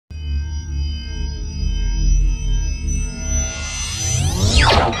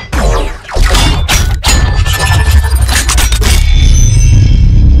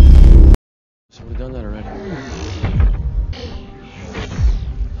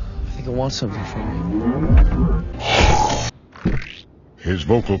think he wants something from me. His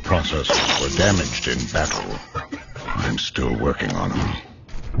vocal processes were damaged in battle. I'm still working on them.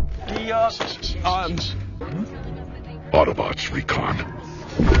 Autobots recon.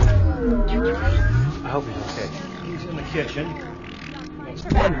 I hope he's okay. He's in the kitchen.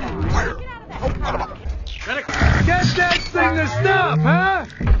 Get that thing to stop, huh?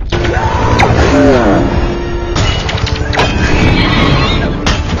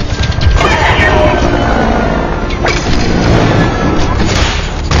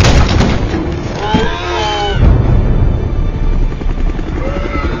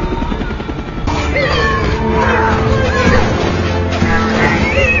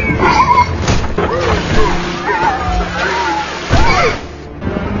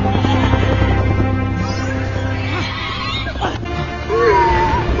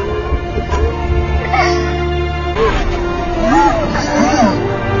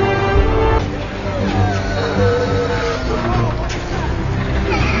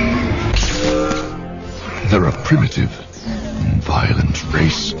 They're a primitive and violent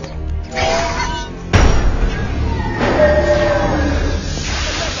race.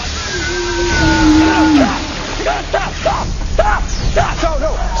 Stop!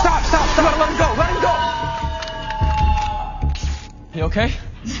 Let him go! You okay?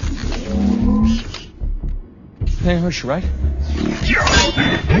 They didn't hurt you, right?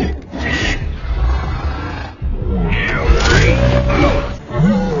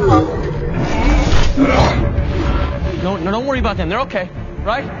 No, don't worry about them. They're okay,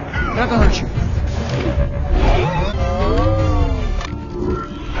 right? They're not gonna hurt you.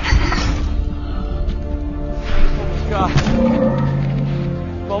 God.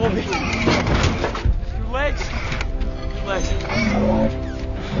 Bumblebee. Your legs.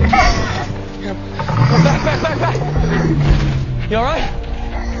 Here. Back. You all right?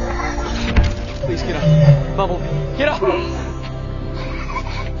 Please get up. Bumblebee, get up.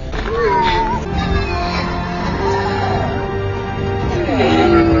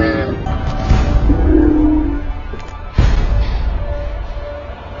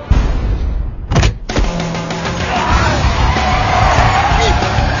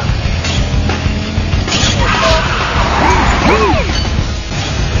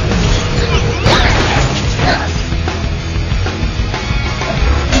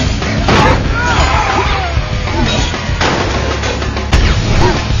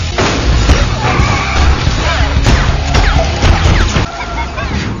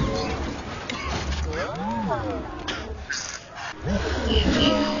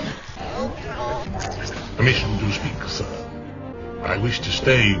 Permission to speak, sir. I wish to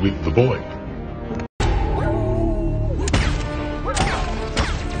stay with the boy.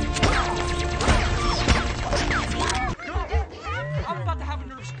 I'm about to have a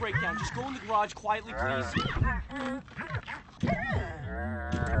nervous breakdown. Just go in the garage quietly, please.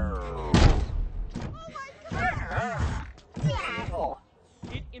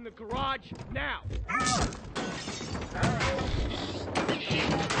 Get in the garage now.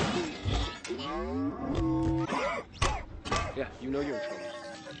 Yeah, you know you're in trouble.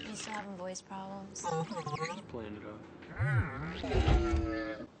 I'm still having voice problems. Just playing it out.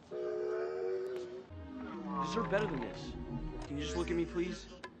 You deserve better than this. Can you just look at me, please?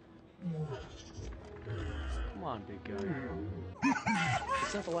 Come on, big guy.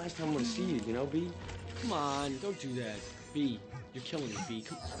 It's not the last time I'm gonna see you, you know, B? Come on, don't do that. B, you're killing me, B.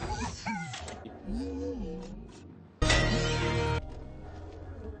 Come on.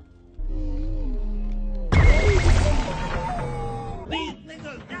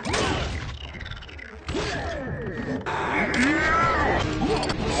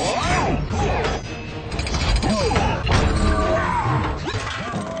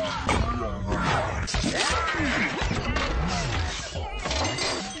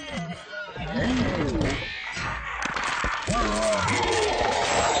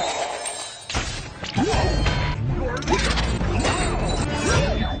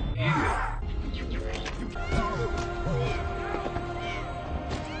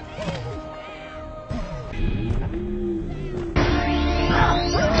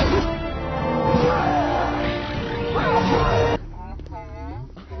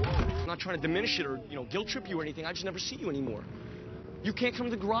 Trying to diminish it or, you know, guilt trip you or anything. I just never see you anymore. You can't come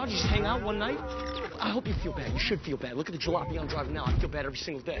to the garage, just hang out one night? I hope you feel bad. You should feel bad. Look at the jalopy I'm driving now. I feel bad every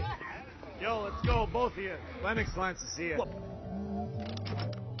single day. Yo, let's go, both of you. Lennox wants to see you. What?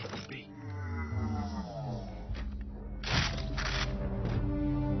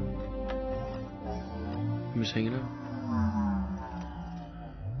 You was hanging out?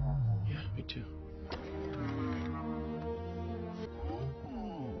 Yeah, me too.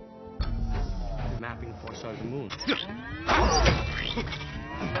 escaping the far side of the moon. You're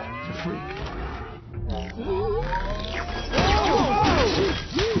free.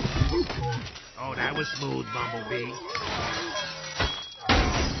 Oh, that was smooth, Bumblebee.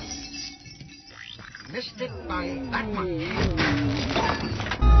 Missed it by that much.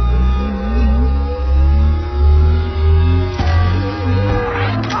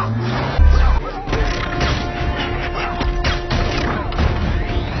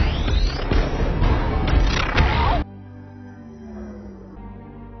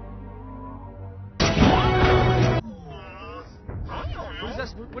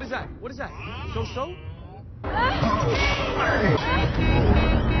 What is that? What is that? So?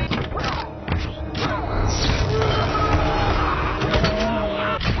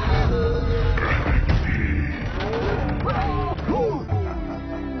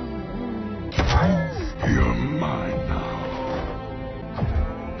 You're mine now.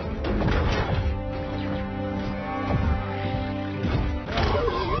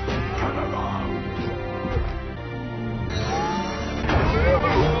 Turn around.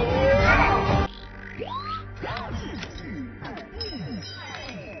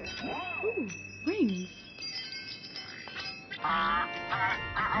 Rings.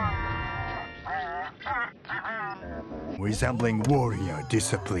 Resembling warrior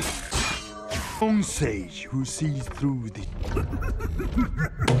discipline. Strong sage who sees through the...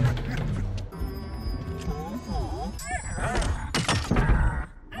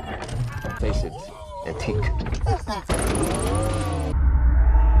 Face it, antique.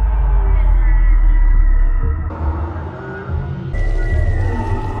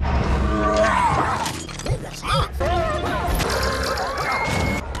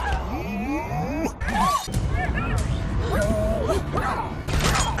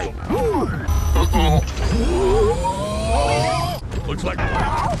 Looks like...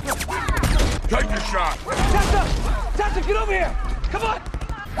 Take your shot! Tata, get over here! Come on!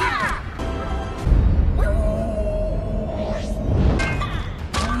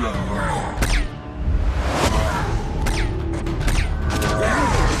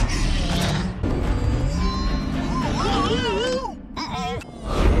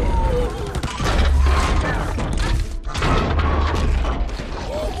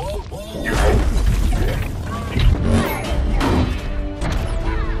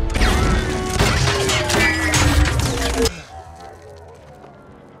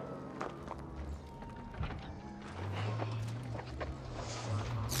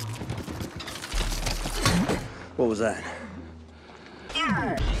 What was that?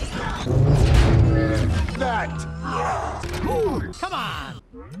 Come on!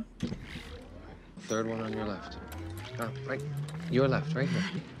 Third one on your left. Oh, right. Your left, right here.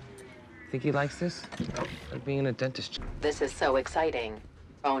 Think he likes this? Like being in a dentist. This is so exciting.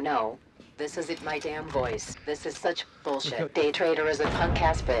 Oh no, this isn't my damn voice. This is such bullshit. Day trader is a punk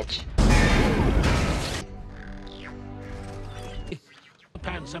ass bitch.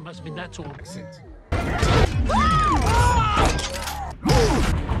 Pants, that must have been that's all.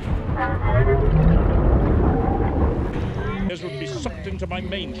 This would be sucked into my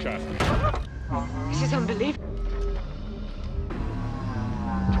main shaft. This is unbelievable.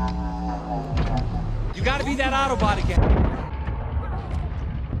 You gotta be that Autobot again.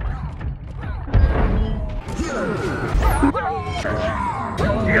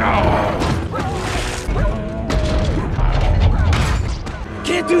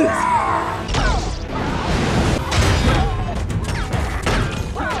 Can't do this!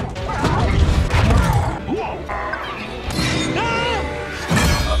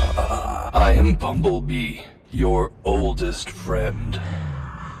 I am Bumblebee, your oldest friend.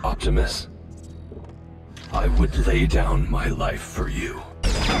 Optimus, I would lay down my life for you.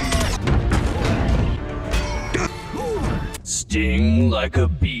 Sting like a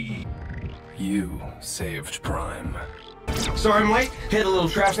bee. You saved Prime. Sorry I'm late. Hit a little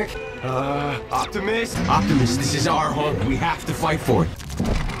traffic. Optimus? Optimus, this is our home. We have to fight for it.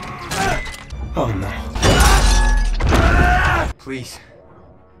 Oh no. Please.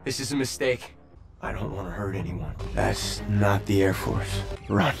 This is a mistake. I don't want to hurt anyone. That's not the Air Force.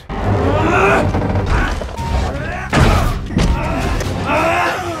 Run.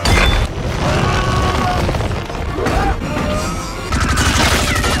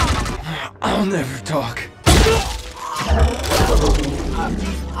 I'll never talk.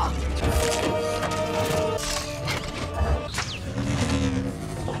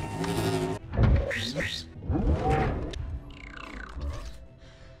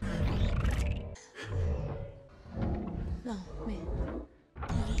 No, wait.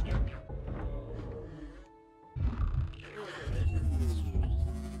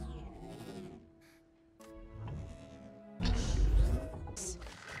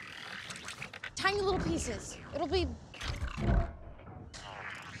 tiny little pieces. It'll be...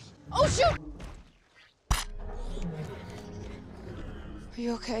 Oh, shoot! Are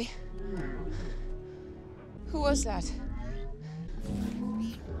you okay? Who was that?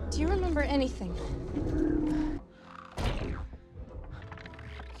 Do you remember anything?